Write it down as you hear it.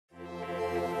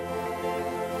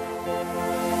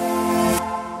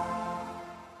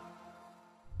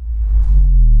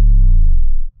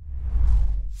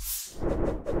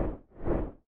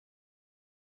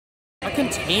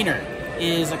container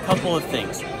is a couple of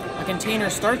things. A container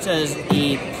starts as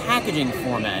a packaging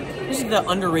format. This is the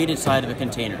underrated side of a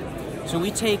container. So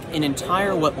we take an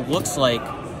entire what looks like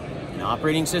an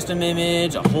operating system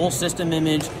image, a whole system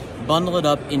image, bundle it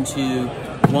up into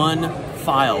one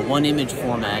file, one image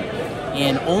format,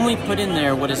 and only put in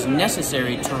there what is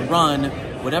necessary to run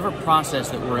whatever process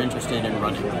that we're interested in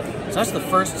running. So that's the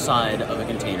first side of a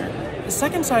container. The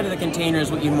second side of the container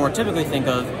is what you more typically think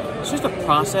of. It's just a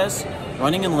process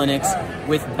running in Linux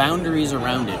with boundaries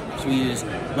around it. So we use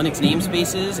Linux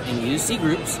namespaces and use C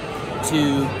groups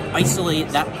to isolate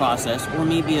that process, or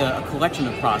maybe a collection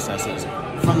of processes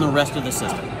from the rest of the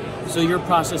system. So your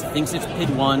process thinks it's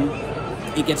PID 1,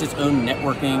 it gets its own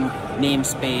networking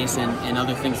namespace and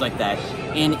other things like that,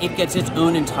 and it gets its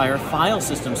own entire file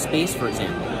system space, for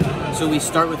example. So we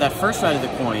start with that first side of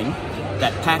the coin,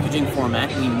 that packaging format,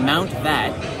 we mount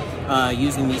that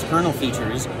using these kernel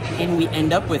features, and we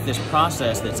end up with this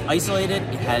process that's isolated.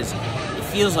 It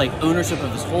feels like ownership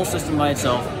of this whole system by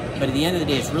itself, but at the end of the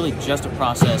day, it's really just a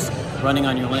process running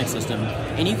on your Linux system,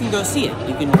 and you can go see it.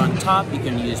 You can run top, you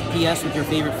can use PS with your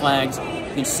favorite flags,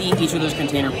 you can see each of those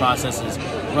container processes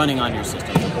running on your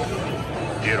system.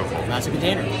 Beautiful. And that's a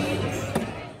container.